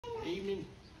evening.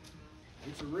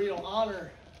 It's a real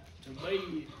honor to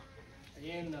be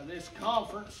in this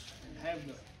conference and have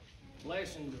the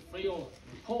blessing to fill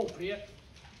the pulpit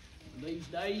these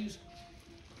days.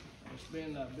 It's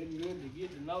been good to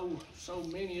get to know so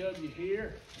many of you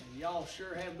here, and y'all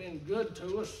sure have been good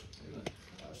to us.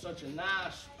 Such a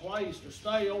nice place to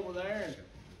stay over there,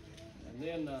 and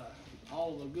then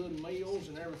all the good meals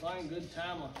and everything, good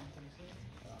time of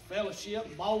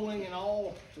fellowship, bowling and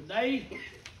all. Today,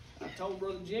 I told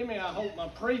Brother Jimmy I hope my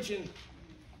preaching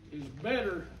is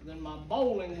better than my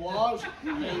bowling was.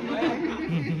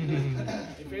 Amen.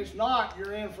 If it's not,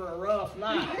 you're in for a rough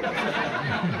night.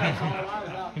 That's all I was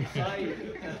about to say.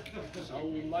 So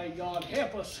may God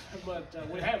help us. But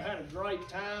we have had a great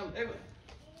time.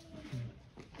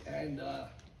 And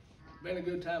been a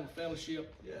good time of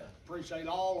fellowship. Yeah. Appreciate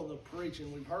all of the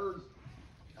preaching we've heard.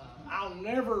 I'll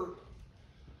never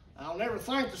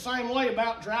think the same way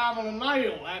about driving a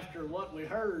nail after what we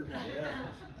heard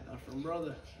from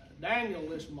Brother Daniel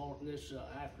this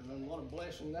afternoon. What a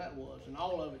blessing that was. And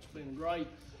all of it's been great.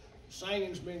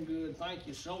 Singing's been good. Thank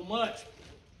you so much.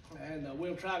 And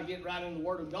we'll try to get right into the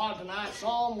Word of God tonight.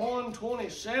 Psalm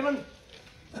 127.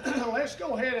 Let's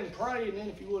go ahead and pray, and then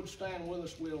if you would stand with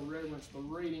us, we'll reverence the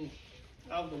reading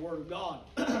of the Word of God.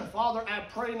 Father, I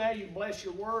pray now you bless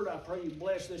your Word. I pray you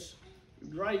bless this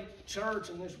great church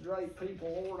and this great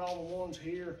people, Lord, all the ones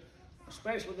here,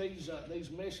 especially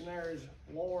these missionaries,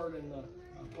 Lord, and the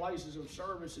places of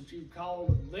service that you've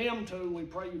called them to. We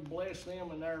pray you bless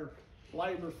them and their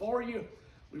labor for you.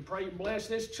 We pray you bless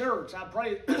this church. I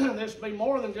pray this be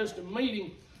more than just a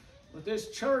meeting, but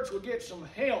this church will get some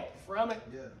help from it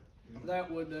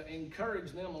that would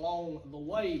encourage them along the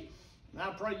way. And I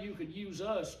pray you could use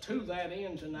us to that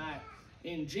end tonight.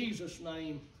 In Jesus'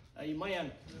 name, amen.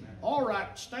 Amen. All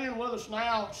right, stand with us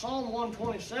now. Psalm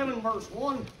 127, verse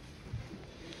 1.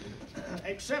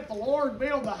 Except the Lord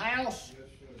build the house,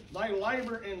 they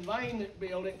labor in vain that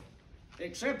build it.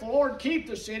 Except the Lord keep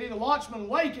the city, the watchman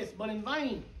waketh, but in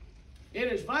vain.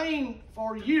 It is vain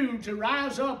for you to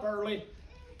rise up early,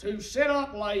 to sit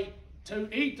up late,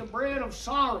 to eat the bread of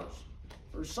sorrows.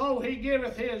 For so he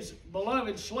giveth his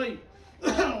beloved sleep.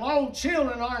 Lo,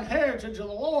 children are an heritage of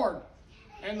the Lord,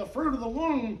 and the fruit of the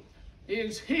womb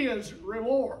is his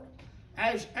reward.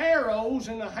 As arrows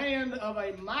in the hand of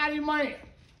a mighty man,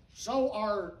 so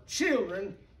are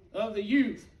children of the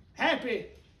youth. Happy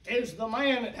is the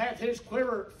man that hath his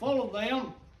quiver full of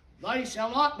them. They shall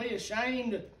not be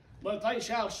ashamed, but they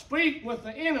shall speak with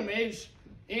the enemies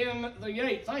in the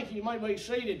gate. Thank you. You may be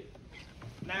seated.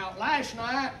 Now, last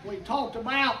night we talked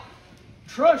about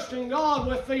trusting God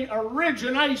with the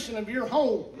origination of your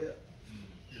home.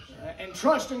 And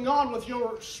trusting God with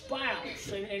your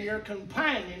spouse and your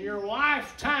companion, your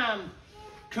lifetime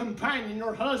companion,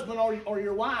 your husband or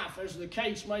your wife, as the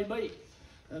case may be.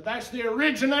 That's the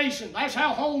origination. That's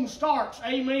how home starts.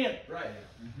 Amen. Right.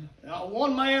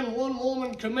 One man, one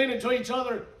woman committed to each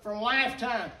other for a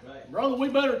lifetime. Right. Brother, we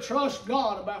better trust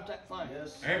God about that thing.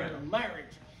 Yes. Amen. Marriage.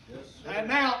 Yes. And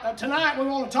now, tonight we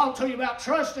want to talk to you about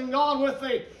trusting God with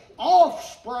the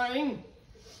offspring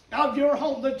of your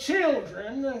home, the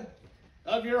children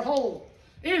of your home.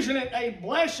 Isn't it a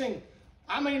blessing?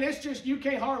 I mean, it's just, you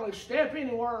can't hardly step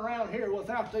anywhere around here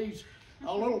without these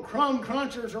little crumb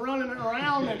crunchers running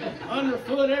around and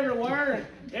underfoot everywhere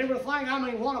and everything. I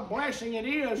mean, what a blessing it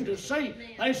is to see.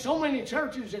 There's so many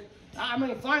churches that, I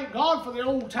mean, thank God for the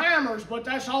old timers, but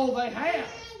that's all they have.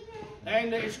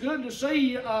 And it's good to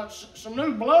see some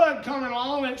new blood coming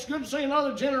along. It's good to see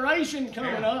another generation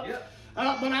coming up.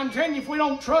 But I'm telling you, if we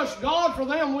don't trust God for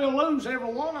them, we'll lose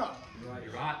every one of them.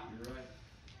 You're right.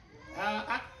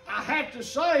 I have to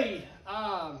say,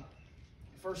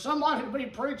 for somebody to be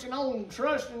preaching on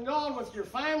trusting God with your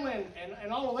family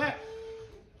and all of that,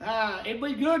 it'd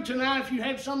be good tonight if you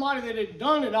had somebody that had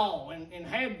done it all and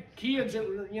had kids that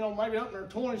were, maybe up in their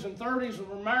 20s and 30s and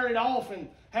were married off and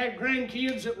had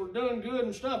grandkids that were doing good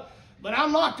and stuff. But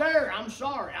I'm not there. I'm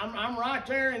sorry. I'm right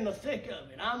there in the thick of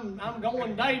it. I'm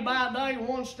going day by day,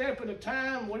 one step at a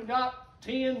time. We've got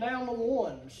 10 down to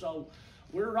 1. So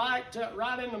we're right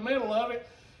in the middle of it.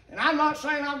 And I'm not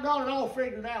saying I've got it all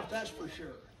figured out, that's for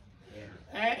sure.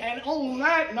 And on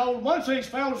that note, most of these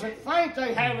fellows that think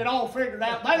they have it all figured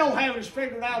out, they don't have it as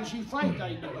figured out as you think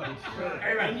they do.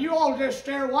 And you all just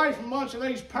stay away from a bunch of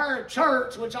these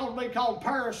parachurch, which ought to be called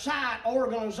parasite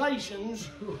organizations,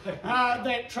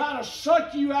 that try to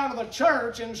suck you out of the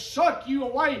church and suck you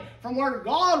away from where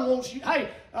God wants you. Hey,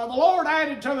 the Lord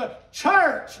added to the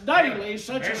church daily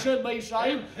such as should be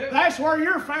saved. That's where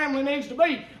your family needs to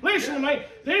be. Listen to me.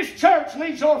 This church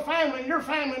needs your family, and your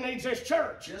family needs this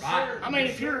church. Yes, sir. I mean,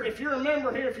 if you're a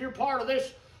member here, if you're part of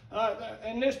this,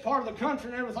 in this part of the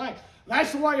country and everything,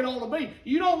 that's the way it ought to be.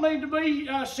 You don't need to be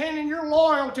sending your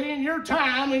loyalty and your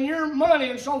time and your money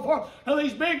and so forth to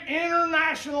these big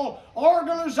international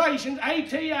organizations,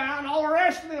 ATI and all the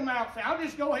rest of them outfits. I'll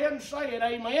just go ahead and say it,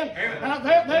 amen.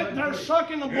 They're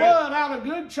sucking the blood out of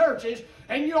good churches,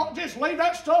 and you just leave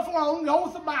that stuff alone. Go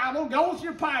with the Bible, go with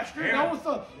your pastor, go with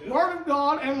the Word of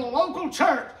God and the local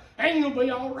church, and you'll be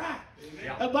all right.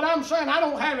 But I'm saying I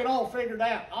don't have it all figured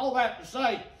out. All that to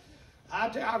say,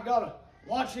 I've got to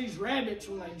watch these rabbits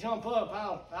when they jump up.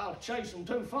 I'll chase them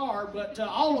too far. But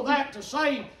all of that to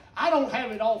say, I don't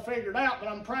have it all figured out, but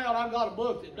I'm proud I've got a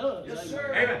book that does. Yes,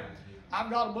 sir. Amen. I've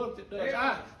got a book that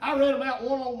does. I read about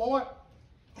one old boy.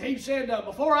 He said,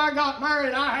 before I got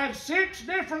married, I had 6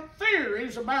 different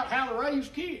theories about how to raise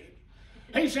kids.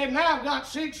 He said, now I've got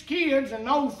 6 kids and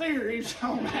no theories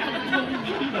on how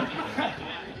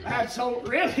to so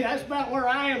really, that's about where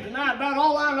I am tonight. About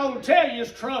all I know to tell you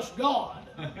is trust God.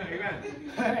 Amen.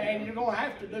 And you're going to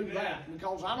have to do that,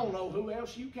 because I don't know who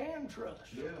else you can trust.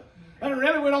 And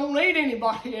really, we don't need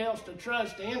anybody else to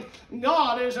trust in.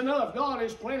 God is enough. God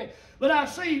is plenty. But I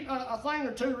see a thing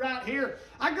or two right here.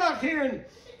 I got hearing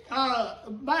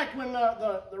back when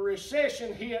the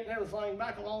recession hit and everything,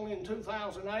 back along in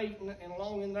 2008 and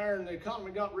along in there, and the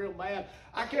economy got real bad,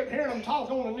 I kept hearing them talk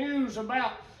on the news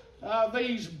about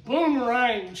these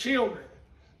boomerang children.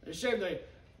 They said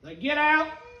they get out,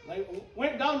 they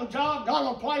went down the job, got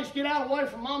on a place, get out away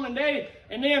from mom and daddy,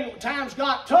 and then when times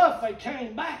got tough, they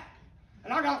came back.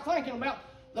 And I got thinking about,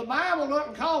 the Bible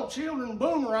doesn't call children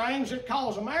boomerangs, it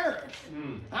calls them arrows.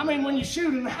 I mean, when you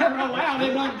shoot an arrow out,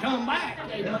 it doesn't come back.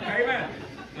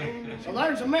 Amen. So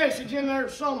there's a message in there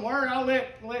somewhere. I'll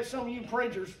let some of you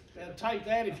preachers take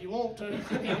that if you want to.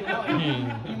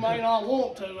 You may not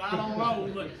want to, I don't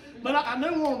know. But I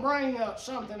do want to bring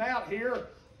something out here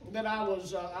that I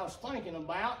was thinking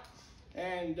about.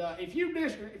 And if you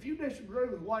disagree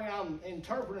with the way I'm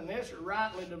interpreting this or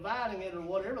rightly dividing it or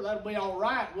whatever, that'll be all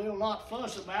right. We'll not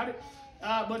fuss about it.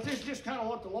 But this is just kind of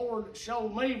what the Lord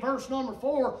showed me. Verse number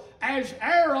 4, as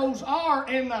arrows are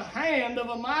in the hand of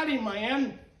a mighty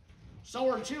man, so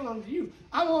are children of youth.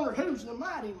 I wonder who's the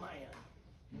mighty man.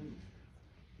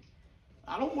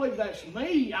 I don't believe that's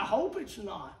me. I hope it's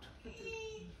not.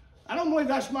 I don't believe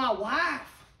that's my wife.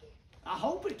 I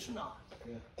hope it's not.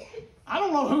 I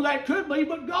don't know who that could be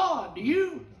but God. Do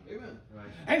you? Amen. Right.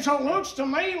 And so it looks to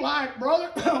me like,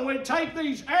 brother, we take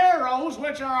these arrows,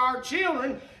 which are our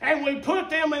children, and we put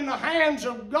them in the hands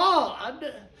of God,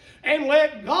 and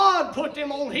let God put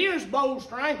them on His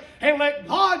bowstring, and let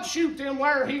God shoot them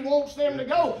where He wants them to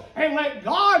go, and let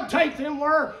God take them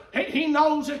where He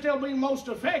knows that they'll be most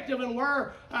effective and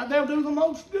where they'll do the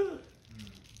most good.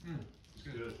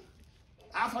 Good.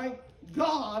 I think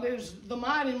God is the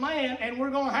mighty man, and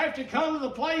we're going to have to come to the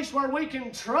place where we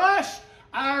can trust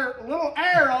our little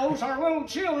arrows, our little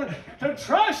children, to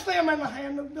trust them in the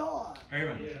hand of God.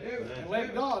 Amen. And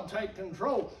let God take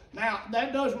control. Now,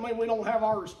 that doesn't mean we don't have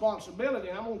our responsibility,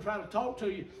 and I'm going to try to talk to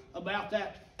you about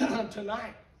that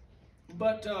tonight.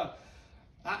 But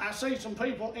I see some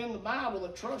people in the Bible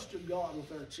that trusted God with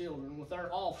their children, with their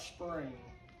offspring.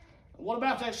 What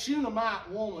about that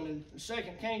Shunammite woman in 2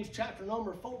 Kings chapter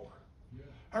number 4?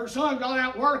 Her son got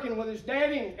out working with his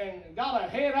daddy and got a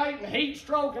headache and a heat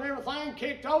stroke and everything,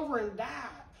 kicked over and died.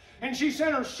 And she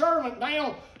sent her servant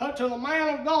down to the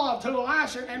man of God, to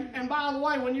Elisha. And by the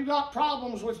way, when you got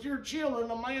problems with your children,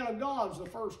 the man of God's the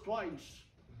first place.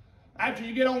 After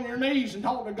you get on your knees and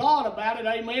talk to God about it,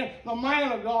 amen, the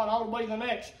man of God ought to be the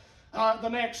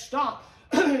next stop.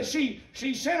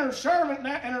 She sent her servant,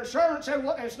 and her servant said,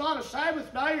 well, it's not a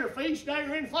Sabbath day or feast day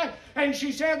or anything. And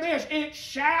she said this, it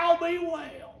shall be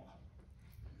well.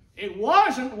 It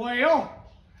wasn't well,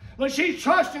 but she's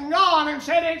trusting God and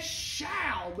said it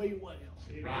shall be well.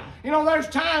 Right. You know, there's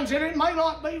times that it may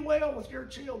not be well with your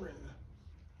children.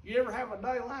 You ever have a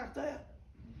day like that?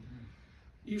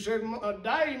 You said, a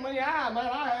day,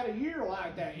 I had a year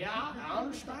like that. Yeah, I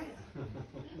understand.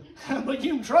 But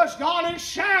you can trust God, it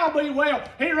shall be well.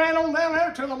 He ran on down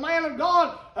there to the man of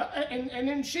God, and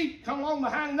then she come along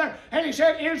behind him there. And he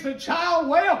said, is the child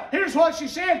well? Here's what she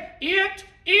said, it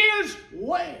is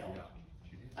well.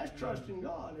 That's trusting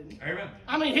God, isn't it? Amen.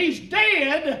 I mean, he's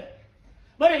dead,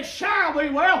 but it shall be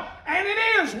well, and it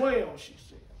is well, she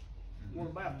said. What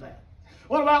about that?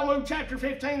 What about Luke chapter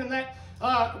 15 and that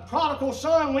prodigal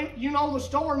son? You know the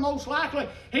story most likely.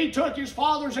 He took his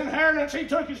father's inheritance. He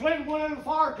took his living, went into the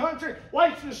far country,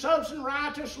 wasted his substance,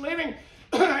 riotous living,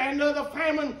 and the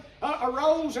famine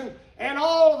arose, and and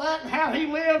all of that, and how he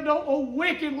lived a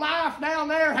wicked life down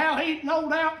there, how he no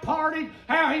doubt partied,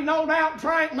 how he no doubt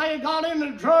drank, may have got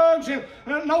into drugs, and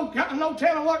no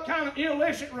telling what kind of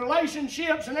illicit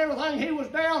relationships and everything he was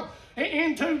down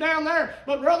into down there.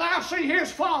 But brother, I see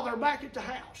his father back at the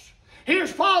house.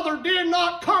 His father did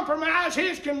not compromise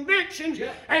his convictions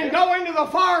and go into the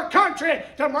far country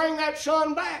to bring that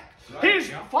son back.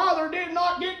 His father did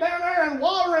not get down there and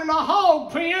water in the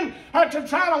hog pen to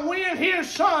try to win his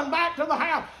son back to the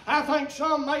house. I think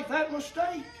some make that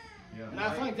mistake. And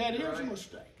I think that is a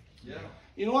mistake.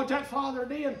 You know what that father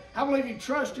did? I believe he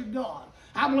trusted God.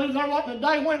 I believe there wasn't a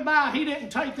day went by he didn't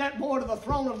take that boy to the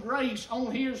throne of grace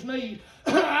on his knees.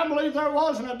 I believe there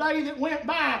wasn't a day that went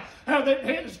by that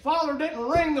his father didn't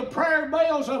ring the prayer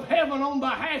bells of heaven on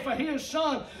behalf of his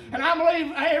son. And I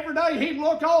believe every day he'd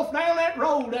look off down that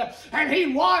road and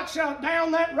he'd watch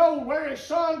down that road where his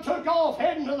son took off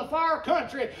heading to the far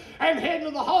country and heading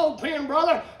to the hog pen,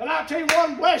 brother. And I tell you,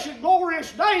 one blessed,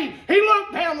 glorious day, he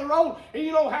looked down the road. And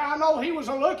you know how I know he was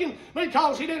a-looking?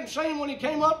 Because he didn't see him when he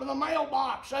came up to the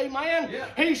mailbox. Amen?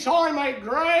 He saw him a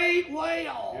great way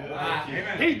off.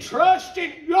 He trusted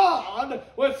God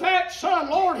with that son.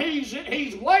 Lord,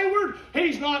 he's wayward.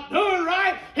 He's not doing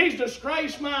right. He's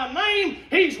disgraced my name.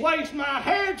 He's wasted my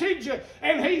heritage.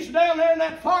 And he's down there in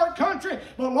that far country.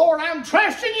 But Lord, I'm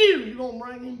trusting you. You're going to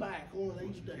bring him back one of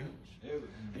these days.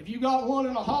 If you got one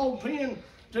in a hog pen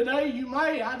today, you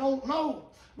may. I don't know.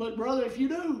 But brother, if you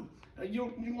do, you're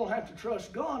going to have to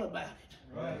trust God about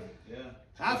it. Right. Yeah.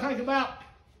 I think about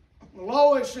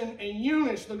Lois and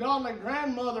Eunice, the godly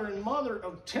grandmother and mother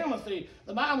of Timothy.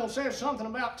 The Bible says something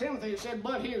about Timothy. It said,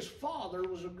 but his father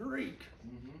was a Greek.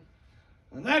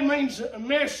 And that means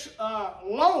Miss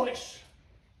Lois,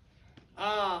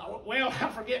 well,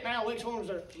 I forget now which one was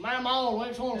her mama and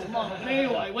which one was mama.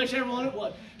 Anyway, whichever one it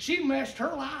was. She messed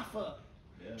her life up.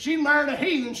 She married a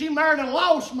heathen. She married a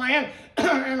lost man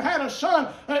and had a son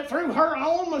through her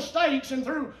own mistakes and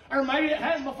through, or maybe it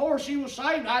happened before she was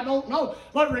saved. I don't know.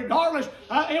 But regardless,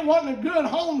 it wasn't a good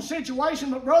home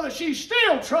situation. But brother, she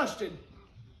still trusted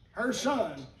her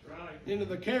son into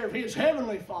the care of his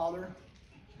heavenly Father.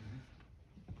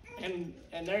 And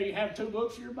there you have two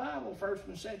books of your Bible, 1st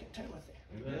and 2nd Timothy.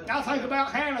 Amen. I think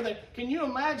about Hannah. Can you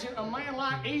imagine a man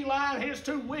like Eli and his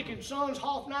two wicked sons,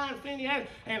 Hophni and Phinehas,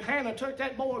 and Hannah took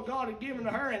that boy God had given to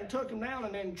her and took him down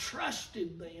and then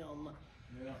trusted them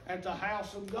at the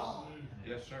house of God.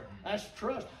 Yes, sir. That's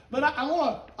trust. But I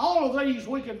want to, all of these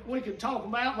we could talk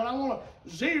about, but I want to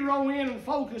zero in and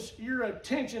focus your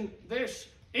attention this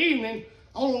evening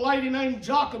on a lady named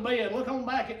Jochebed. Look on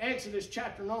back at Exodus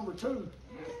chapter number 2.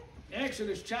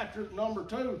 Exodus chapter number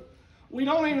 2. We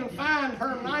don't even find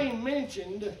her name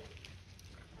mentioned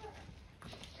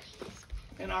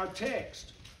in our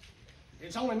text.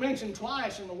 It's only mentioned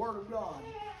twice in the Word of God.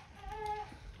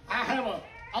 I have an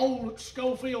old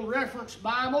Schofield Reference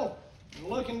Bible. And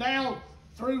looking down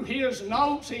through his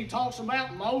notes, he talks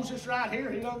about Moses right here.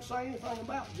 He doesn't say anything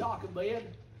about Jochebed.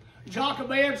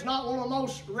 Jochebed's not one of the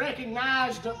most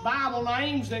recognized Bible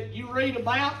names that you read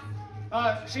about.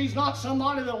 She's not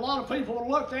somebody that a lot of people will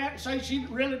look at and say she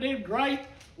really did great,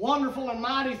 wonderful, and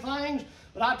mighty things.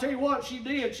 But I tell you what she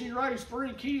did. She raised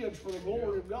 3 kids for the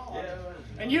glory of God.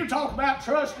 And you talk about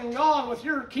trusting God with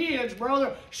your kids,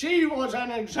 brother. She was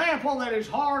an example that is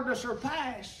hard to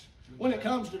surpass when it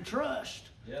comes to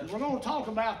trust. We're going to talk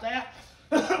about that.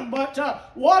 But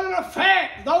what an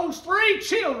effect those 3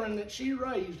 children that she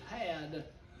raised had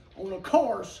on the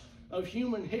course of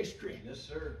human history,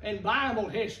 and Bible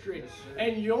history,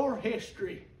 and your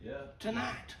history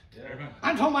tonight.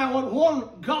 I'm talking about what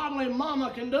one godly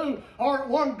mama can do, or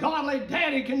one godly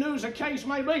daddy can do, as the case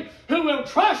may be, who will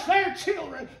trust their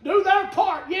children, do their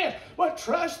part, yes, but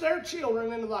trust their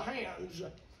children into the hands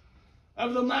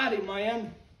of the mighty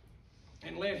man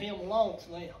and let him launch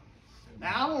them.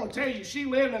 Now, I want to tell you, she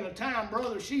lived in a time,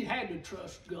 brother, she had to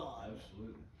trust God.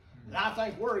 Absolutely. And I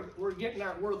think we're getting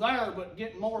there. We're there, but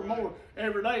getting more and more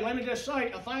every day. Let me just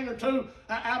say a thing or two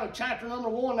out of chapter number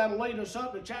 1 that'll lead us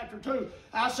up to chapter 2.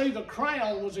 I see the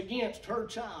crown was against her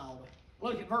child.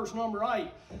 Look at verse number 8.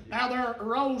 Now there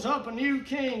arose up a new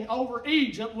king over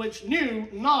Egypt, which knew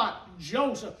not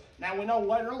Joseph. Now we know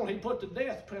later on he put the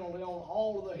death penalty on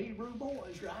all of the Hebrew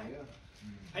boys, right?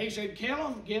 He said, kill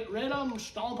them, get rid of them,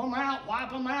 stomp them out,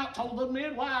 wipe them out, told the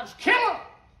midwives, kill them.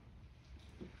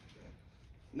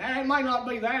 Now, it may not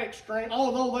be that extreme,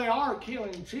 although they are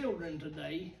killing children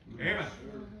today. Amen.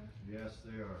 Yes,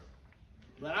 they are.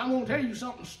 But I'm going to tell you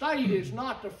something. State is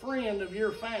not the friend of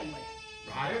your family.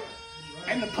 Right.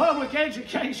 And the public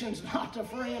education's not the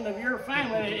friend of your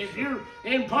family. If you're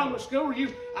in public school,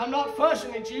 I'm not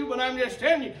fussing at you, but I'm just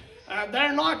telling you,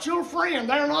 they're not your friend.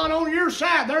 They're not on your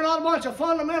side. They're not a bunch of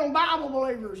fundamental Bible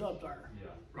believers up there. Yeah.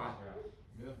 Right.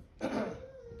 Yeah.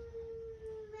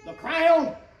 The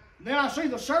crown, then I see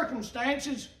the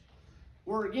circumstances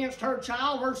were against her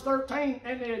child. Verse 13,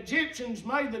 and the Egyptians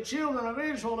made the children of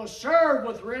Israel to serve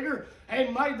with rigor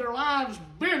and made their lives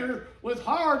bitter with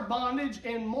hard bondage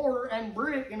in mortar and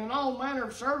brick and in all manner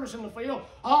of service in the field.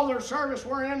 All their service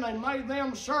wherein they made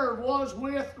them serve was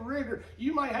with rigor.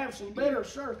 You may have some bitter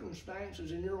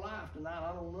circumstances in your life tonight.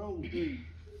 I don't know.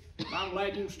 I'm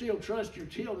glad you still trust your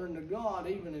children to God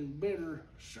even in bitter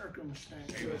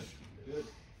circumstances. Good.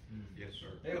 Yes,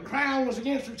 sir. The crown was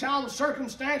against her child. The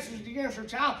circumstances was against her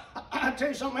child. I'll tell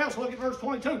you something else. Look at verse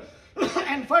 22.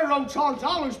 And Pharaoh charged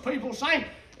all his people, saying,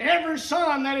 every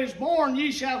son that is born ye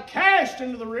shall cast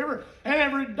into the river, and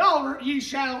every daughter ye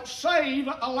shall save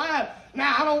alive.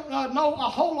 Now, I don't know a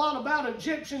whole lot about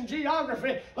Egyptian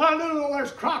geography, but I do know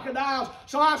there's crocodiles.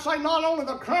 So I say not only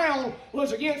the crown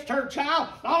was against her child,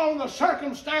 not only the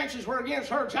circumstances were against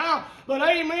her child, but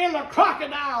amen, the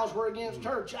crocodiles were against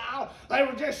her child. They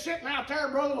were just sitting out there,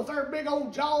 brother, with their big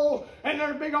old jaws and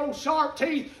their big old sharp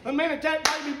teeth. The minute that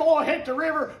baby boy hit the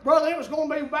river, brother, it was going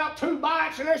to be about 2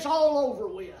 bites and it's all over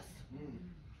with.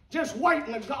 Just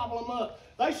waiting to gobble them up.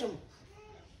 There's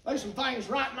some things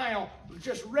right now that's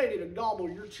just ready to gobble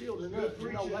your children up.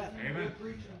 You know that. Amen.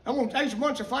 I'm going to tell you a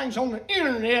bunch of things on the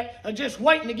internet are just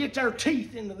waiting to get their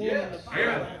teeth into them. Yes.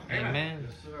 Amen.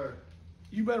 Yes, sir.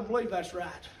 You better believe that's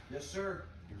right. Yes, sir.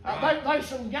 There's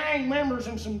some gang members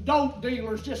and some dope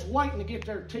dealers just waiting to get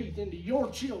their teeth into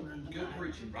your children tonight. Good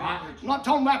preaching. Right. I'm not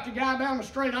talking about the guy down the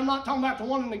street. I'm not talking about the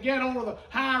one in the ghetto or the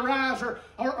high rise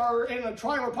or in a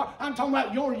trailer park. I'm talking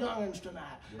about your youngins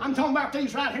tonight. Yeah. I'm talking about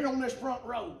these right here on this front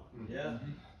row. Yeah.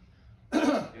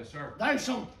 Yes, sir. There's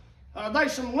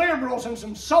some liberals and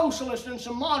some socialists and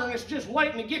some modernists just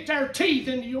waiting to get their teeth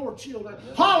into your children.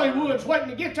 Hollywood's waiting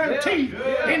to get their teeth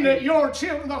into your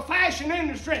children. The fashion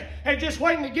industry is just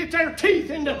waiting to get their teeth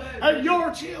into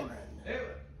your children.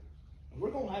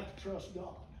 We're going to have to trust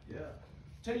God. Yeah.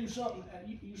 Tell you something,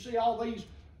 you see all these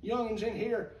youngins in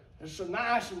here, they're so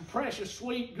nice and precious,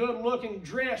 sweet, good-looking,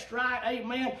 dressed right,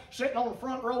 amen, sitting on the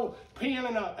front row, pen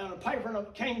and a paper and a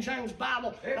King James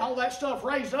Bible, and all that stuff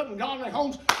raised up in godly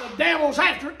homes. The devil's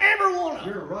after every one of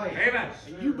them. You're right. Amen.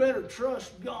 And you better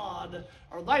trust God,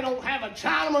 or they don't have a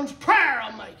Chinaman's prayer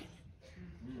of making it.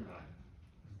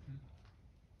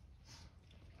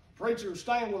 Preacher was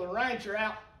staying with a rancher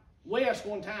out west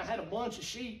one time, had a bunch of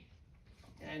sheep.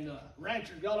 And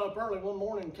rancher got up early one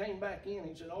morning and came back in.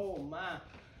 He said, oh, my.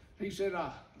 He said,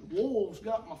 wolves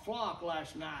got my flock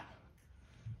last night.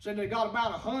 Said they got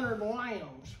about 100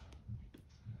 lambs.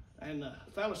 And the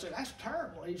fellow said, that's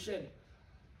terrible. He said,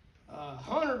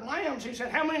 100 lambs. He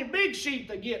said, how many big sheep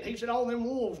they get? He said, oh, them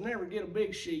wolves never get a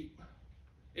big sheep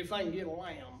if they can get a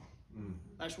lamb.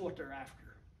 That's what they're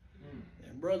after.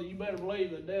 And brother, you better believe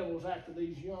the devil's after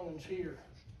these young'uns here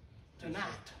tonight.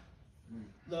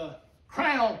 The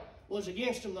crown was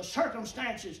against him. The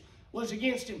circumstances was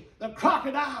against him. The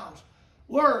crocodiles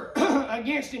were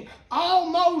against him. All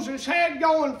Moses had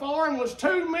going for him was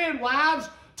 2 midwives,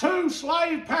 2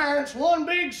 slave parents, 1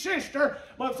 big sister.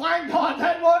 But thank God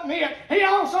that wasn't it. He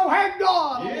also had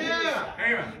God. Yeah.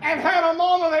 Amen. And had a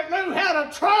mama that knew how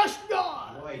to trust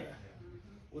God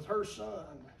with her son.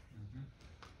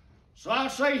 So I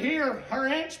say here, her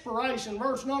inspiration,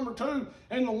 verse number 2,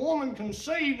 and the woman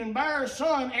conceived and bare a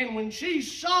son, and when she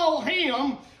saw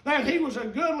him, that he was a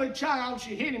goodly child,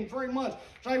 she hid him 3 months.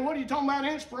 Say, what are you talking about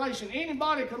inspiration?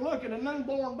 Anybody could look at a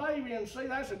newborn baby and see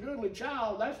that's a goodly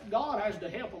child. God has to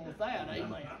help them with that,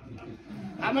 amen.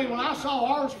 I mean, when I saw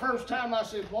ours first time, I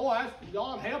said, boy,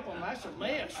 God help them, that's a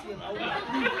mess, you know.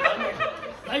 I mean,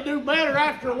 they do better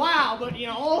after a while, but, you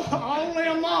know, only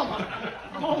a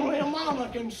mama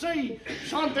can see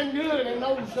something good in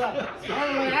those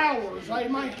early hours,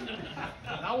 amen.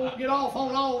 I won't get off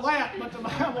on all that, but the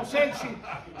Bible said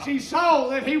she saw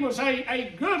that he was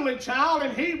a goodly child.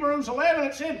 In Hebrews 11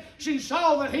 it said she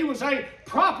saw that he was a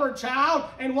proper child.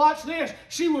 And watch this,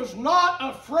 she was not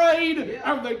afraid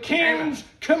of the king's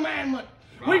commandment.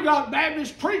 We got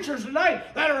Baptist preachers today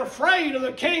that are afraid of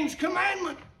the king's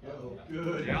commandment. Oh,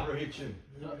 good preaching.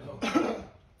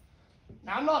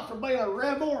 Now, I'm not for being a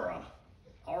rebel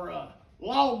or a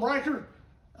lawbreaker.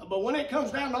 But when it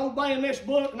comes down to obeying this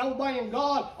book and obeying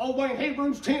God, obeying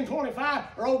Hebrews 10:25,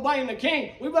 or obeying the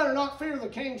king, we better not fear the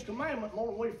king's commandment more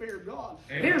than we fear God.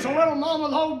 Amen. Here's a little mama,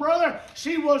 though, brother.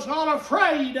 She was not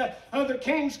afraid of the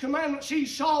king's commandment. She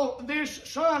saw this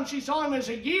son. She saw him as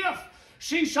a gift.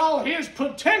 She saw his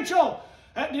potential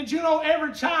Did you know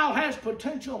every child has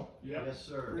potential? Yeah. Yes,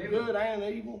 sir. For good and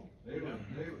evil.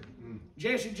 Amen.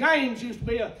 Jesse James used to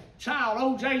be a child.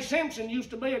 O.J. Simpson used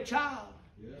to be a child.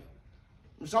 Yeah.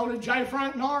 And so did J.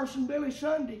 Frank Norris and Billy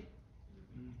Sunday.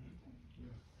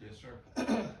 Yes,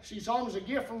 sir. She saw him as a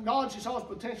gift from God. She saw his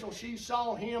potential. She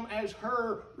saw him as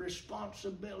her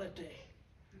responsibility.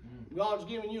 God's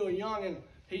given you a young'un.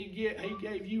 He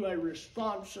gave you a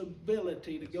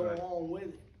responsibility to go along with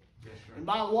it. Yes, sir. And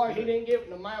by the way, he didn't give it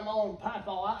to Mama and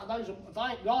Papa.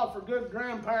 Thank God for good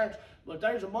grandparents, but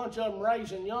there's a bunch of them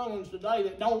raising young'uns today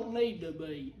that don't need to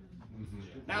be.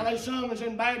 Now, there's some that's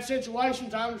in bad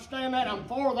situations. I understand that. I'm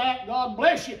for that. God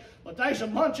bless you. But there's a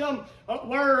bunch of them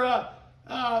where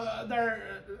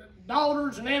their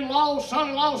daughters and in-laws,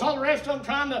 son-in-laws, all the rest of them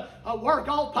trying to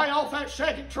pay off that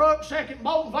second truck, second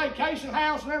boat and vacation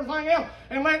house and everything else,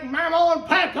 and letting Mama and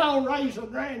Papa raise the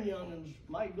grand-young'uns.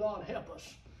 May God help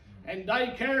us. And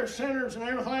daycare centers and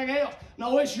everything else.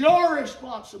 No, it's your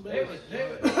responsibility.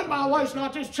 By the way, it's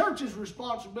not this church's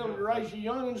responsibility to raise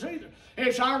your young'uns either.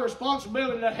 It's our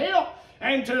responsibility to help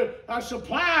and to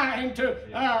supply and to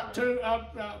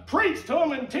preach to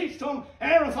them and teach to them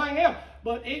and everything else.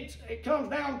 But it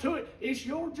comes down to it. It's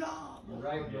your job,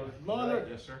 right, mother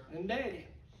Yes, sir. and daddy.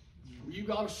 You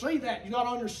got to see that. You got to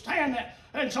understand that.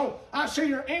 And so I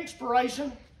see her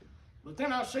inspiration, but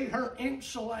then I see her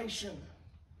insulation.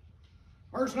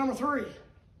 Verse number 3.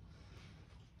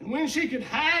 And when she could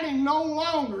hide him no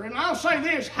longer, and I'll say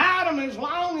this, hide him as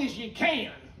long as you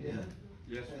can. Yeah.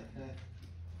 Yes, sir.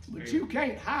 But you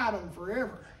can't hide them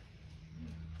forever.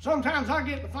 Sometimes I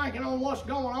get to thinking on what's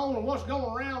going on and what's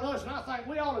going around us, and I think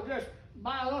we ought to just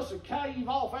buy us a cave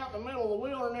off out in the middle of the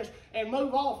wilderness and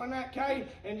move off in that cave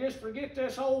and just forget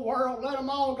this whole world, let them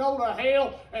all go to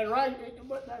hell and right.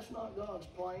 But that's not God's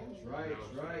plans. Right,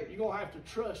 right. You're going to have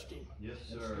to trust him. Yes,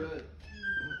 sir. That's good.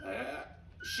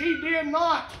 She did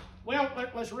not. Well,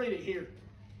 let's read it here.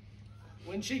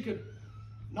 When she could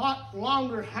not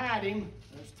longer hide him,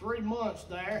 there's 3 months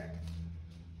there,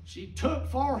 she took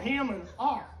for him an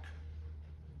ark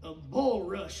of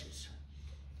bulrushes.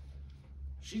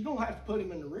 She's going to have to put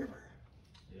him in the river.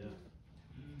 Yeah.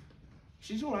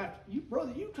 She's going to have to,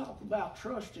 brother, you talk about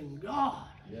trusting God.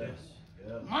 Yes.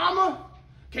 Yeah. Mama,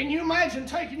 can you imagine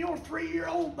taking your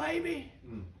 3-year-old baby,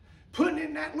 putting it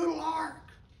in that little ark,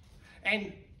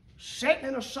 and setting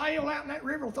in a sail out in that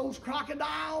river with those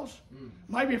crocodiles?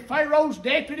 Maybe Pharaoh's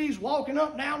deputies walking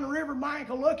up down the riverbank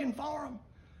looking for them.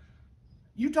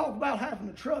 You talk about having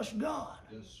to trust God.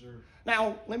 Yes, sir.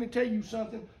 Now, let me tell you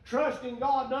something. Trusting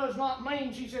God does not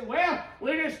mean, she said, well,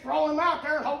 we just throw him out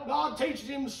there and hope God teaches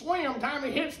him to swim time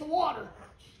he hits the water.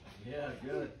 Yeah,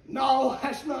 good. No,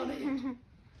 that's not it.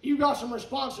 You got some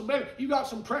responsibility. You got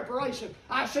some preparation.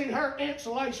 I see her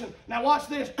insulation. Now watch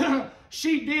this.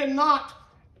 She did not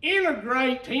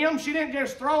integrate him. She didn't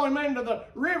just throw him into the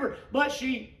river, but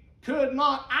she could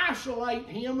not isolate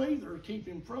him either, keep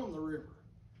him from the river.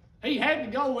 He had to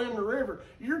go in the river.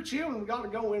 Your children got to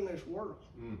go in this world.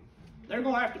 They're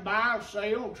going to have to buy,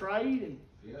 sell, trade,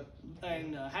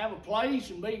 and have a place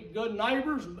and be good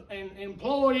neighbors and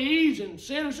employees and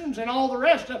citizens and all the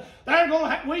rest of it. They're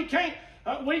going to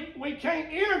we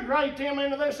can't integrate them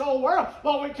into this old world,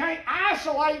 but we can't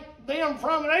isolate them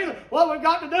from it either. What we've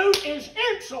got to do is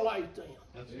insulate them.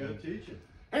 That's good teaching.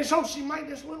 And so she made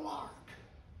this little ark.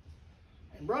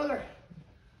 And brother,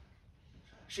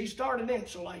 she started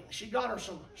insulating. She got her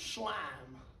some slime.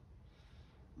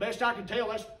 Best I can tell,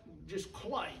 that's just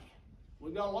clay.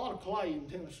 We've got a lot of clay in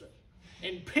Tennessee.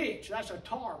 And pitch, that's a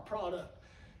tar product.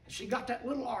 And she got that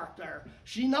little ark there.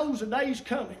 She knows the day's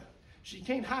coming. She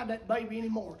can't hide that baby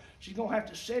anymore. She's going to have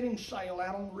to set him sail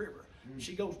out on the river.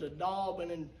 She goes to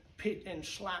daubing and pit and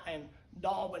slime and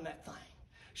daubing that thing.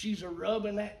 She's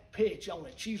rubbing that pitch on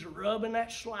it. She's rubbing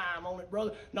that slime on it,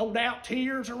 brother. No doubt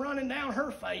tears are running down her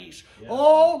face. Yeah.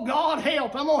 Oh, God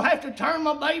help. I'm going to have to turn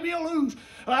my baby loose.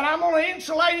 But I'm going to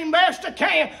insulate him best I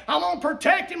can. I'm going to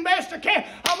protect him best I can.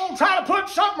 I'm going to try to put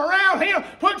something around him,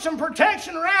 put some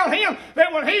protection around him,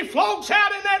 that when he floats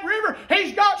out in that river,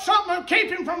 he's got something to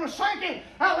keep him from sinking.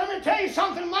 Now, let me tell you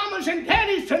something, mamas and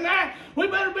daddies, tonight. We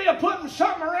better be putting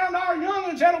something around our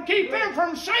young'uns that'll keep them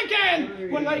from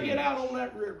sinking when they get out on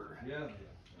that river. Yeah.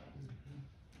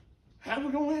 How are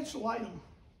we going to insulate them?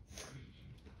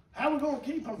 How are we going to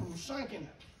keep them from sinking?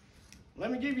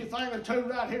 Let me give you a thing or two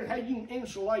right here how you can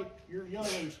insulate your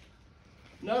young'uns.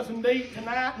 Nothing deep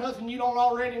tonight, nothing you don't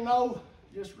already know.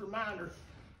 Just a reminder.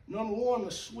 Number 1,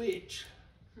 the switch.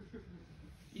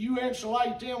 You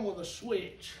insulate them with a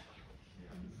switch.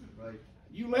 Right.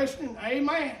 You listening?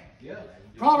 Amen. Yeah.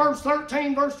 Proverbs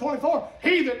 13, verse 24,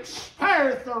 he that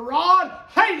spareth the rod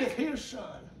hateth his son.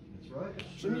 That's right.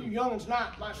 Some of you youngins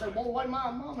might say, boy, the way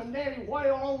my mom and daddy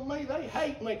wail on me, they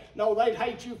hate me. No, they'd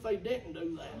hate you if they didn't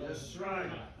do that. That's right.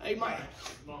 Amen.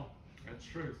 That's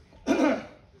true.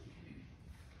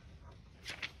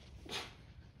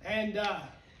 And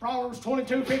Proverbs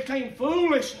 22:15,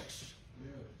 foolishness.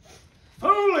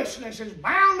 Foolishness is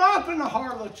bound up in the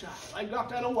heart of the child. They got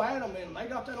that old Adam in them. They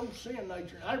got that old sin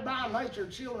nature. They're by nature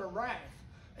children of wrath,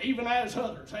 even as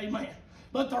others. Amen.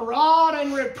 But the rod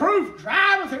and reproof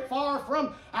driveth it far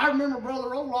from. I remember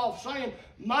Brother Olaf saying,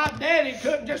 my daddy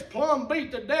couldn't just plumb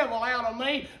beat the devil out of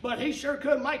me, but he sure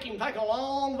could make him take a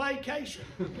long vacation.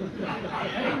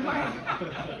 Amen.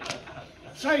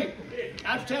 See,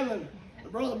 I was telling the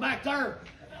brother back there,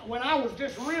 when I was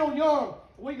just real young,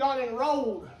 we got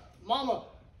enrolled. Mama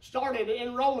started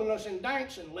enrolling us in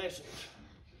dancing lessons.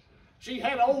 She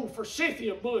had an old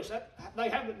forsythia bush. They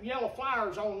have the yellow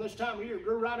flowers on this time of year.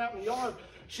 Grew right out in the yard.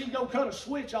 She'd go cut a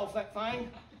switch off that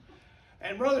thing.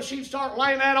 And brother, she'd start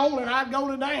laying that on and I'd go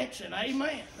to dancing.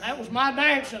 Amen. That was my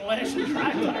dancing lessons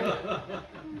right there.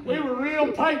 We were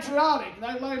real patriotic.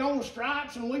 They laid on the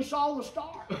stripes and we saw the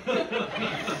star.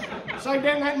 So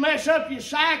didn't that mess up your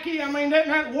psyche? I mean, didn't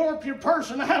that warp your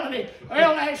personality?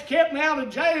 Well, that's kept me out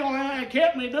of jail and that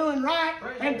kept me doing right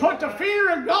and put the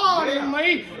fear of God in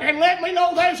me and let me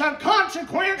know there's a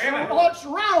consequence for what's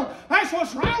wrong. That's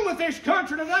what's wrong with this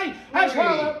country today. That's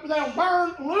why they'll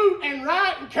burn, loot, and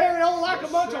riot and carry on like a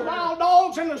bunch of wild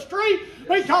dogs in the street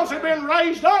because they've been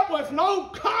raised up with no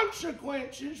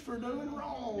consequences for doing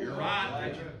wrong. You're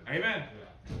right. Amen.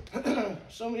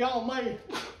 Some of y'all may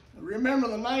remember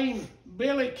the name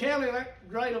Billy Kelly, that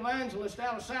great evangelist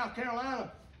out of South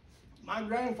Carolina. My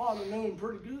grandfather knew him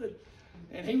pretty good.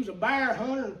 And he was a bear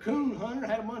hunter and coon hunter,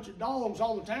 had a bunch of dogs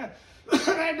all the time.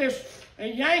 Had a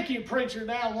Yankee preacher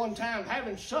down one time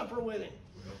having supper with him.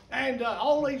 And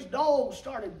all these dogs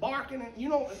started barking. And you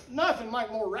know, nothing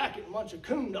make more racket than a bunch of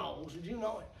coon dogs. Did you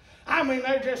know it? I mean,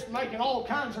 they're just making all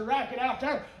kinds of racket out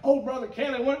there. Old Brother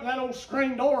Kelly went to that old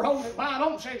screen door, holding it wide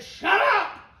open, and said, shut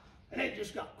up! And it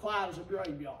just got quiet as a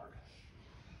graveyard.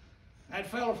 That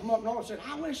fella from up north said,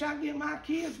 I wish I could get my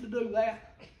kids to do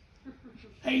that.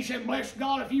 He said, bless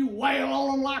God, if you wail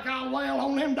on them like I wail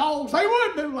on them dogs, they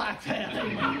would do like that.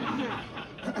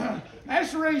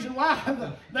 That's the reason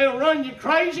why they'll run you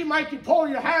crazy, make you pull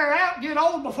your hair out, get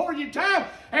old before your time,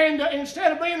 and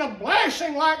instead of being a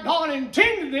blessing like God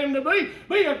intended them to be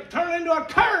turn into a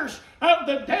curse of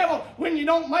the devil when you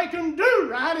don't make them do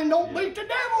right and don't beat the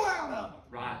devil out of them.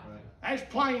 Right. That's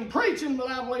plain preaching, but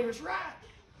I believe it's right.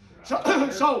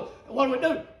 So what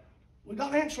do? We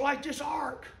got to insulate this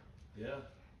ark. Yeah.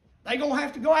 They're going to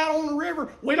have to go out on the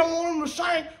river. We don't want them to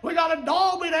sink. We got to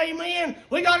daub it, amen.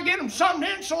 We got to get them something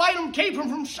to insulate them, keep them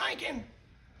from sinking.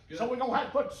 Good. So we're going to have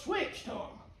to put the switch to them.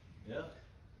 Yeah.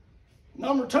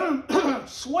 Number 2,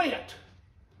 sweat.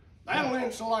 That'll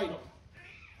insulate them.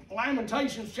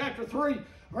 Lamentations chapter 3,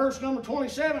 verse number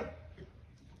 27.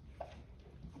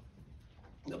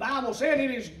 The Bible said it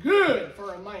is good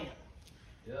for a man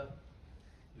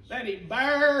that he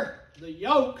bear the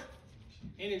yoke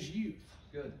in his youth.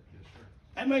 Good.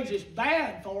 That means it's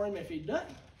bad for him if he doesn't.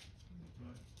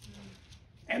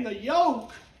 And the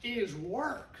yoke is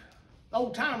work. The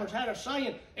old timers had a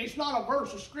saying, it's not a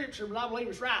verse of scripture, but I believe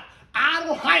it's right.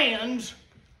 Idle hands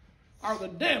are the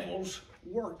devil's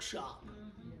workshop.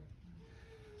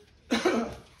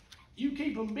 You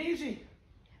keep them busy,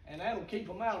 and that'll keep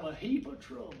them out of a heap of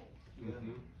trouble.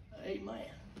 Amen.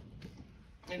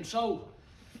 And so,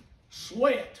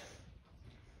 sweat.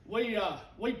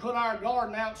 We put our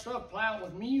garden out, stuff, plow it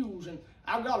with mules, and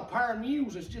I've got a pair of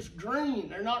mules that's just green.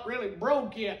 They're not really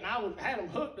broke yet, and I had them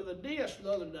hooked to the disc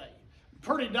the other day.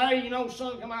 Pretty day, you know,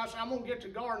 sun come out, I said, I'm going to get the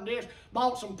garden disc,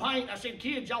 bought some paint. I said,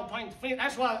 kids, y'all paint the fence.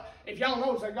 That's why, if y'all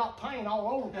notice, they got paint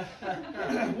all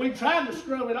over. We tried to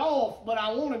scrub it off, but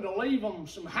I wanted to leave them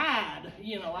some hide.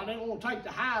 You know, I didn't want to take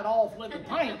the hide off with the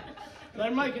paint. They're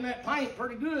making that paint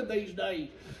pretty good these days.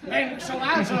 And so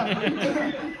I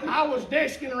was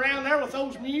desking around there with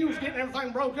those mules, getting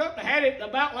everything broke up. I had it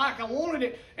about like I wanted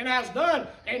it, and I was done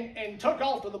and took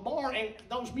off to the barn. And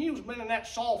those mules been in that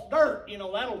soft dirt. You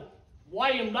know, that'll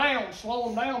weigh them down, slow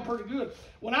them down pretty good.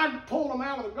 When I pulled them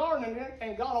out of the garden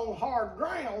and got on hard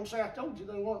ground, say I told you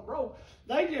they weren't broke,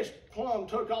 they just plumb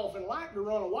took off and liked to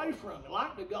run away from me,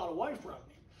 liked to got away from me.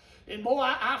 And boy,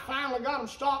 I finally got them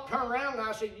stopped, turned around, and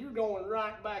I said, you're going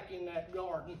right back in that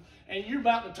garden, and you're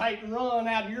about to take and run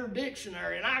out of your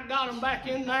dictionary. And I got them back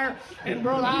in there, and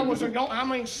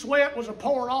brother, sweat was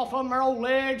pouring off of them. Their old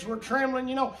legs were trembling,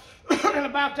 you know. And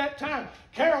about that time,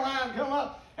 Caroline come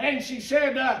up, and she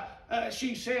said,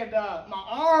 my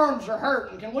arms are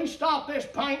hurting. Can we stop this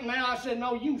painting now? I said,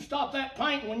 no, you can stop that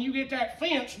painting when you get that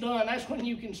fence done. That's when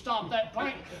you can stop that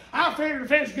painting. I figured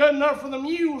if it's good enough for the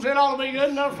mules, it ought to be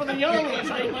good enough for the youngins.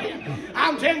 Amen.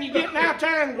 I'm telling you, getting out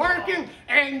there and working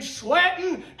and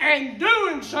sweating and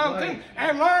doing something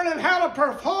and learning how to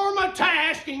perform a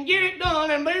task and get it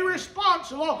done and be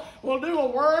responsible will do a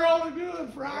world of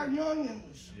good for our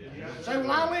youngins. Say,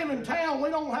 well, I live in town. We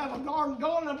don't have a garden.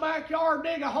 Go in the backyard,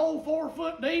 dig a hole 4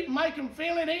 foot deep, and make them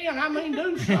fill it in. I mean,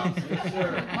 do something.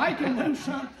 Make them do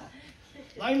something.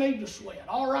 They need to sweat.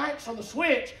 All right, so the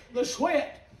sweat,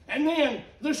 and then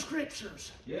the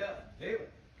scriptures. Yeah, David.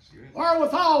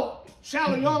 Wherewithal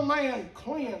shall a young man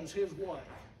cleanse his way.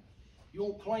 You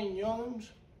won't clean youngins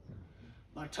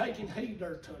by taking heed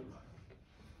thereto,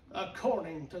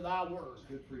 according to thy word.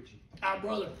 Good preaching. Our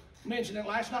brother mentioned it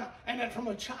last night, and that from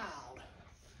a child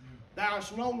thou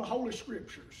hast known the Holy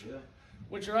Scriptures,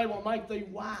 which are able to make thee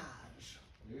wise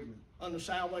unto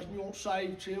salvation. You want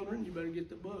saved children, you better get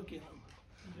the book in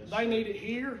them. They need it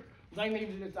here. They need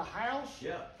it at the house.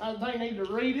 They need to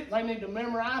read it. They need to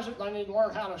memorize it. They need to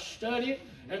learn how to study it.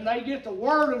 And they get the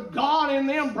Word of God in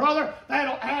them, brother.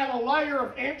 That'll add a layer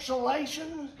of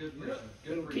insulation.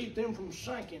 It'll keep them from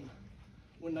sinking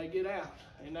when they get out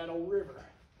in that old river.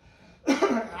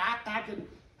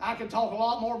 I could talk a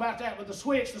lot more about that, but the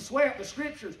sweat, the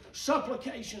scriptures,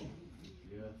 supplication.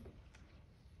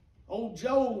 Old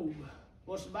Job,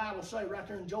 what's the Bible say right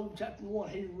there in Job chapter 1?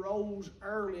 He rose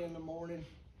early in the morning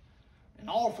and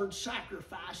offered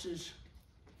sacrifices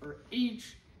for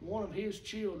each one of his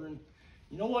children.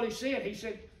 You know what he said? He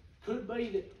said, could be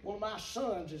that one of my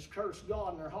sons has cursed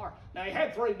God in their heart. Now, he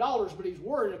had 3 daughters, but he's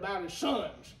worried about his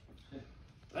sons.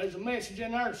 There's a message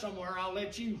in there somewhere. I'll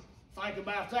let you think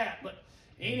about that. But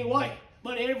anyway,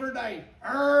 every day,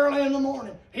 early in the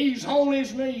morning, he's on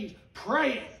his knees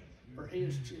praying for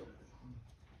his children.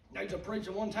 There's a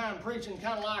preacher one time preaching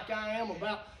kind of like I am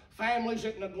about families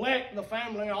that neglect the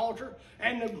family altar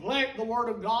and neglect the Word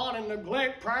of God and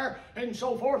neglect prayer and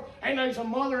so forth. And there's a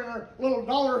mother and her little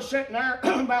daughter sitting there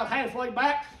about halfway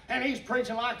back, and he's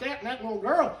preaching like that. And that little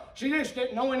girl, she just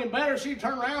didn't know any better. She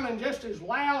turned around and just as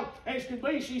loud as could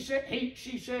be, she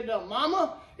said,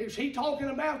 Mama, is he talking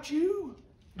about you?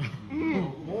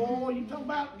 Boy, you talk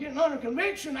about getting under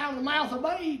conviction out of the mouth of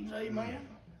babes, amen.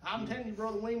 I'm telling you,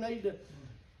 brother, we need to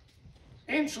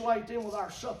insulate them with our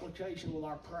supplication, with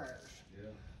our prayers.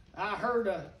 I heard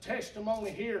a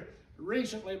testimony here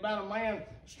recently about a man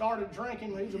started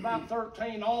drinking when he was about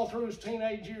 13. All through his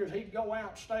teenage years, he'd go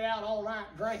out, stay out all night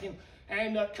drinking,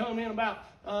 and come in about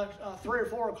 3 or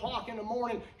 4 o'clock in the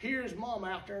morning. Hear his mom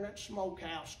out there in that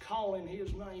smokehouse calling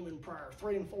his name in prayer.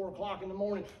 3 and 4 o'clock in the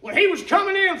morning. When he was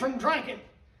coming in from drinking,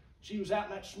 she was out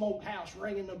in that smokehouse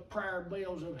ringing the prayer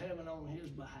bells of heaven on his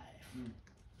behalf.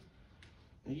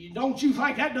 Don't you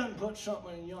think that doesn't put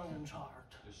something in a youngin's heart?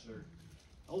 Yes, sir.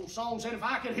 Old song said, if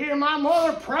I could hear my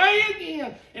mother pray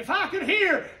again, if I could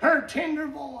hear her tender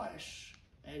voice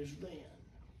as then.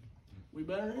 We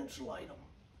better insulate them.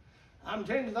 I'm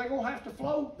telling you, they're going to have to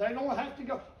float. They're going to have to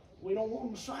go. We don't want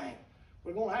them to sink.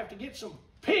 We're going to have to get some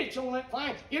pitch on that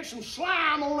thing, get some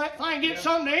slime on that thing, get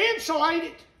something to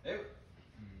insulate it.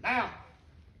 Now,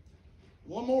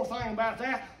 one more thing about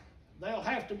that. They'll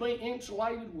have to be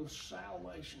insulated with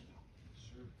salvation.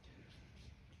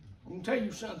 I'm going to tell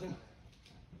you something.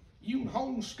 You can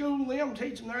homeschool them,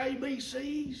 teach them their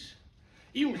ABCs.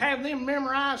 You can have them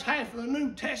memorize half of the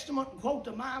New Testament and quote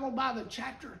the Bible by the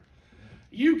chapter.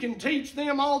 You can teach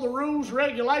them all the rules,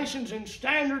 regulations, and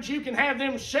standards. You can have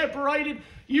them separated.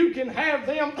 You can have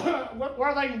them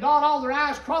where they can dot all their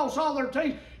I's, cross all their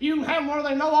T's. You can have them where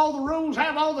they know all the rules,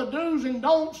 have all the do's and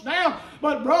don'ts down.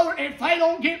 But brother, if they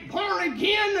don't get born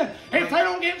again, if they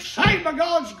don't get saved by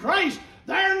God's grace,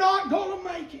 they're not going to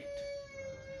make it.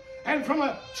 And from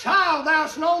a child thou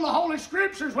hast known the Holy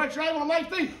Scriptures, which are able to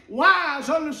make thee wise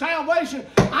unto salvation.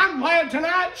 I'm glad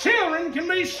tonight children can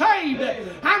be saved.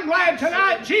 I'm glad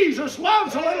tonight Jesus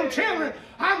loves the little children.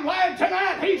 I'm glad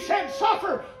tonight He said,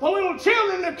 suffer the little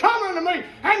children to come unto me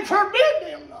and forbid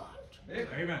them not.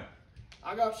 Amen.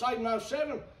 I got saved when I was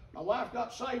 7. My wife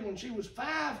got saved when she was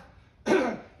 5.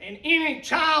 And any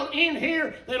child in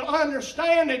here that'll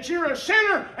understand that you're a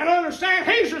sinner and understand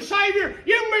He's a Savior,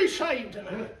 you can be saved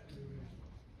tonight.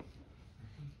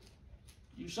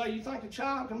 You say you think a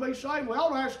child can be saved? Well,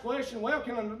 I'll ask the question, well,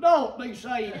 can an adult be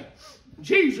saved?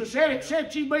 Jesus said,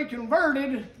 except you be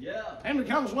converted and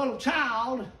becomes a little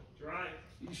child,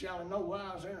 you shall in no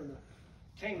wise enter the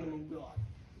kingdom of God.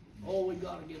 Oh, we've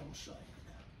got to get them saved.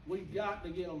 We've got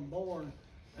to get them born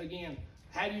again.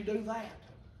 How do you do that?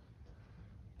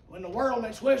 when the world in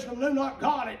its wisdom knew not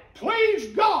God, it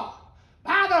pleased God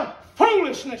by the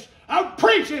foolishness of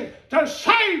preaching to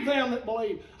save them that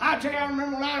believe. I tell you, I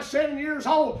remember when I was 7 years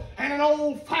old, and an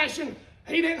old-fashioned,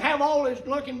 he didn't have all his,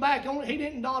 looking back on it, he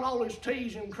didn't dot all his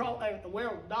T's and dot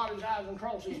his I's and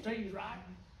cross his T's right.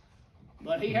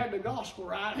 But he had the gospel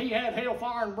right. He had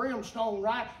hellfire and brimstone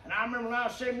right. And I remember when I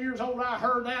was 7 years old, I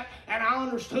heard that, and I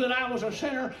understood I was a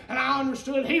sinner, and I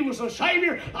understood he was a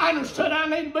Savior. I understood I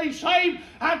need to be saved.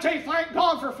 I tell you, thank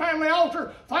God for Family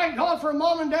Altar. Thank God for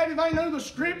Mom and Daddy. They knew the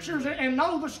Scriptures and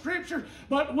know the Scriptures.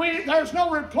 But there's no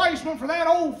replacement for that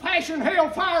old-fashioned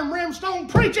hellfire and brimstone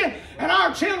preaching. And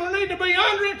our children need to be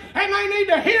under it, and they need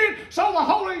to hear it so the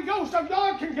Holy Ghost of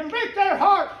God can convict their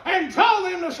heart and draw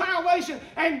them to salvation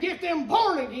and get them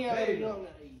born again at a young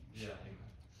age. Yeah.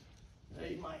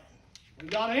 Amen. We've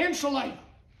got to insulate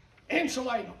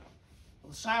them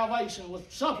with salvation, with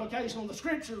supplication, with the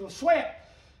Scriptures, with sweat,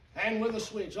 and with a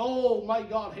switch. Oh, may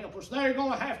God help us. They're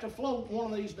going to have to float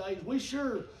one of these days. We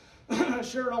sure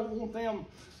don't want them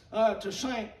to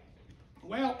sink.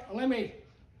 Well, let me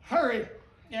hurry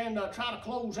and try to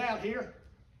close out here.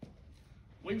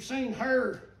 We've seen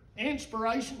her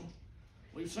inspiration.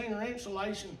 We've seen her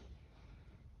insulation.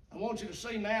 I want you to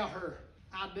see now her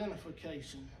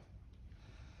identification.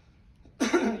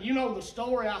 You know the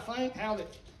story, I think, how that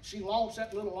she launched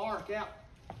that little ark out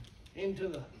into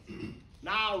the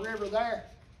Nile River there.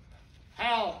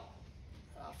 How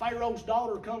Pharaoh's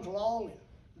daughter comes along and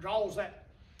draws that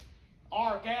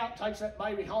ark out, takes that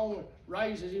baby home and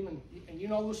raises him, and you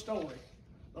know the story.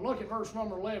 But look at verse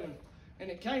number 11.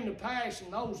 And it came to pass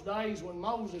in those days when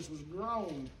Moses was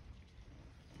grown,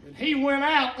 that he went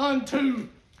out unto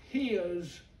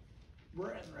his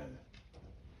brethren.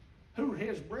 Who are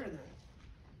his brethren?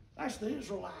 That's the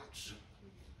Israelites.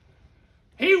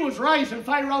 He was raised in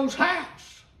Pharaoh's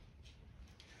house.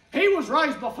 He was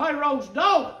raised by Pharaoh's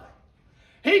daughter.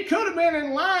 He could have been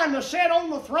in line to sit on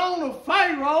the throne of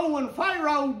Pharaoh when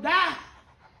Pharaoh died.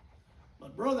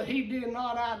 But brother, he did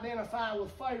not identify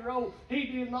with Pharaoh. He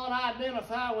did not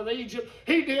identify with Egypt.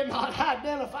 He did not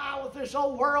identify with this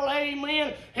old world.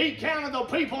 Amen. He counted the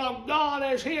people of God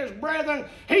as his brethren.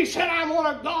 He said, I'm one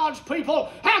of God's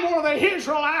people. I'm one of the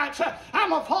Israelites.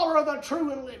 I'm a follower of the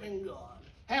true and living God.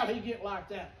 How'd he get like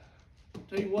that?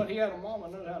 Tell you what, he had a mama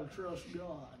who knew how to trust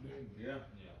God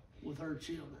with her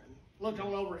children. Look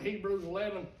on over at Hebrews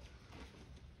 11.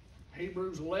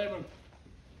 Hebrews 11.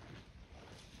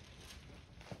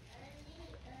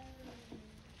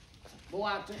 Boy,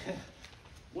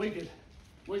 we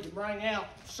could bring out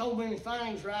so many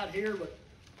things right here, but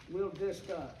we'll just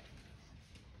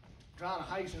try to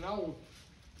hasten on.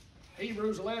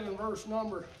 Hebrews 11, verse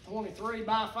number 23.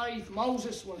 By faith,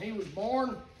 Moses, when he was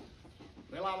born,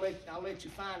 well, I'll let you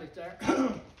find it there.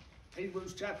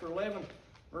 Hebrews chapter 11,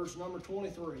 verse number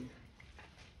 23.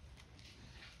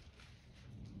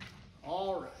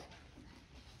 All right.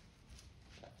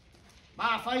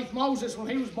 By faith, Moses, when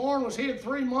he was born, was hid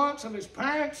 3 months of his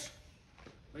parents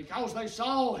because they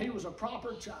saw he was a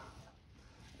proper child.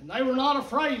 And they were not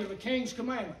afraid of the king's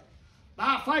commandment.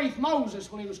 By faith,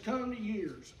 Moses, when he was come to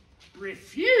years,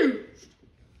 refused.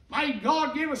 May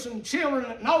God give us some children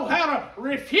that know how to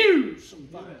refuse some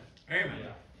things. Amen.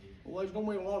 Well, there's going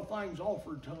to be a lot of things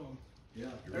offered to them. Yeah,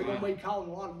 They're going to be called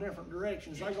in a lot of different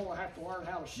directions. They're going to have to learn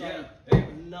how to say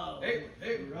no.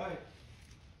 Right.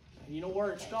 You know where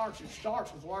it starts? It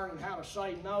starts with learning how to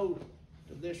say no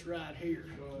to this right here.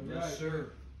 Yes,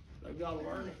 sir. They've got to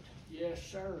learn it. Yes,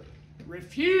 sir.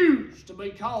 Refuse to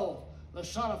be called the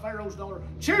son of Pharaoh's daughter,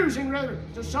 choosing rather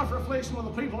to suffer affliction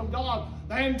with the people of God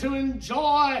than to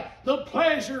enjoy the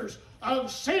pleasures of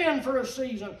sin for a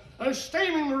season,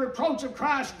 esteeming the reproach of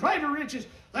Christ greater riches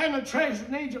than the treasures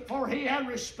in Egypt, for he had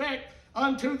respect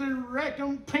unto the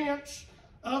recompense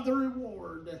of the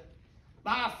reward.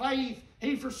 By faith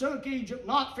he forsook Egypt,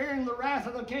 not fearing the wrath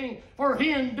of the king, for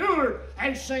he endured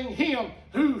as seeing him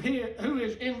who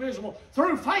is invisible.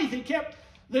 Through faith he kept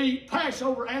the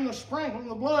Passover and the sprinkling of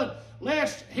the blood,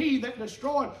 lest he that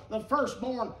destroyed the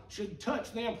firstborn should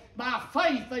touch them. By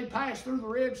faith they passed through the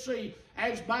Red Sea,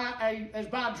 as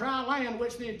by dry land,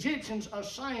 which the Egyptians,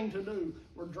 assaying to do,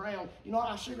 were drowned. You know what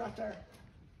I see right there?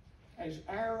 As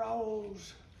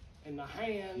arrows in the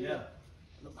hand of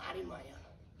the mighty man.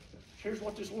 Here's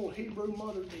what this little Hebrew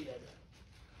mother did.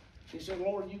 She said,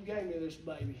 Lord, you gave me this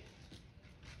baby,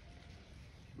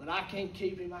 but I can't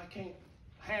keep him. I can't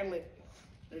handle it.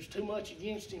 There's too much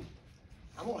against him.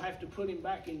 I'm going to have to put him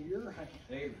back in your hand.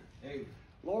 Amen.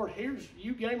 Lord,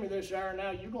 you gave me this hour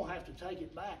now. You're going to have to take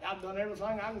it back. I've done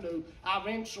everything I can do. I've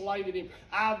insulated him.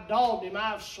 I've dogged him.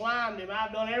 I've slimed him.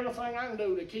 I've done everything I can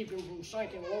do to keep him from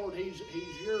sinking. Lord, he's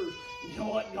yours. You know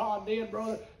what God did,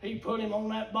 brother? He put him on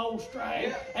that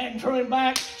bowstring and drew him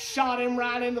back, shot him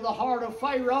right into the heart of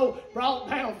Pharaoh, brought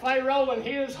down Pharaoh and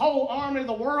his whole army,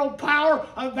 the world power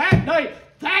of that day.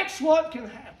 That's what can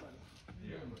happen.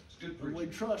 Yeah, it's good When we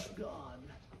preaching. trust God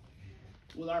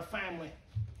with our family.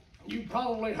 You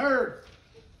probably heard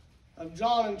of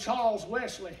John and Charles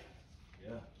Wesley.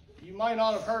 Yeah. You might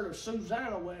not have heard of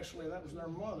Susanna Wesley. That was their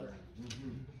mother.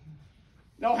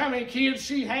 Know how many kids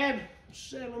she had?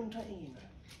 17.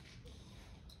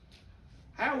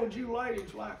 How would you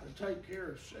ladies like to take care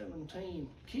of 17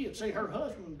 kids? See, her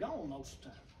husband was gone most of the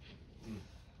time.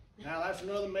 Now, that's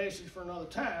another message for another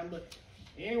time, but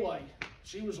anyway,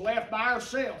 she was left by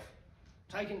herself,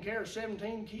 taking care of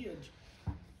 17 kids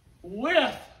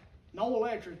with no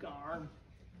electric iron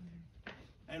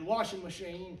and washing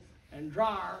machine and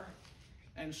dryer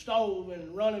and stove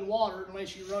and running water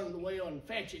unless you run to the well and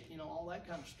fetch it, you know, all that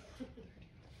kind of stuff.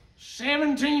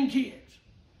 17 kids.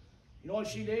 You know what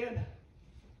she did?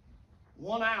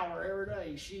 1 hour every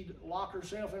day. She'd lock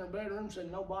herself in her bedroom and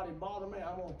said, nobody bother me.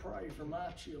 I'm going to pray for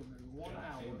my children. 1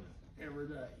 hour every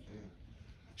day.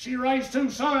 She raised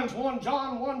 2 sons, one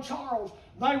John, one Charles.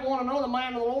 They want another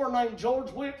man of the Lord named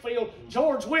George Whitefield.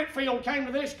 George Whitefield came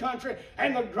to this country,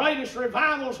 and the greatest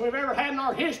revivals we've ever had in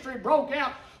our history broke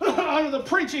out under the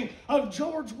preaching of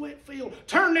George Whitefield.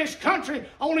 Turned this country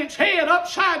on its head,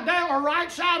 upside down, or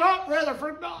right side up, rather,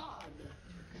 for God.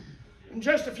 And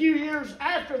just a few years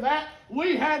after that,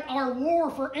 we had our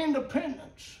war for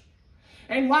independence.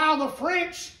 And while the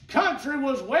French country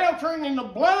was weltering in the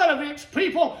blood of its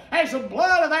people, as the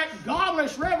blood of that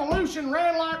godless revolution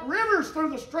ran like rivers through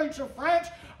the streets of France,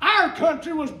 our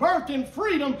country was birthed in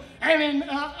freedom and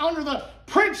under the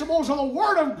principles of the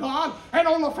Word of God and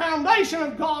on the foundation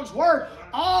of God's Word.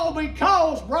 All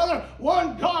because, brother,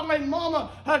 one godly mama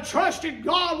had trusted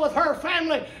God with her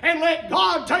family and let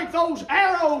God take those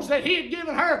arrows that He had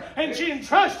given her and she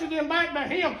entrusted them back to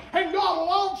Him. And God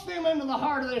launched them into the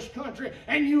heart of this country.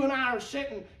 And you and I are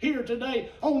sitting here today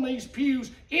on these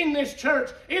pews in this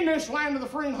church, in this land of the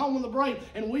free and home of the brave.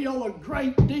 And we owe a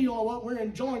great deal of what we're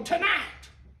enjoying tonight.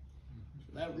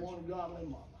 That one godly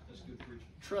mama. That's good preaching.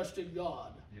 Trusted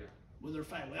God with her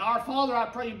family. Our Father, I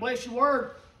pray you bless your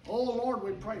word. Oh, Lord,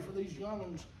 we pray for these young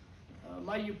ones.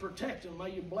 May you protect them.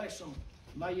 May you bless them.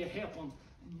 May you help them.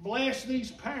 Bless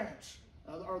these parents,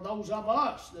 or those of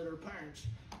us that are parents.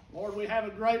 Lord, we have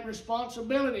a great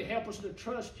responsibility. Help us to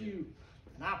trust you.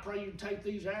 And I pray you take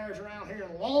these heirs around here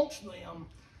and launch them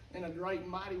in a great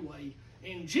mighty way.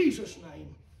 In Jesus'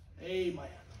 name, amen.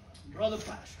 Brother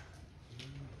Pastor.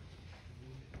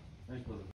 Thanks, brother.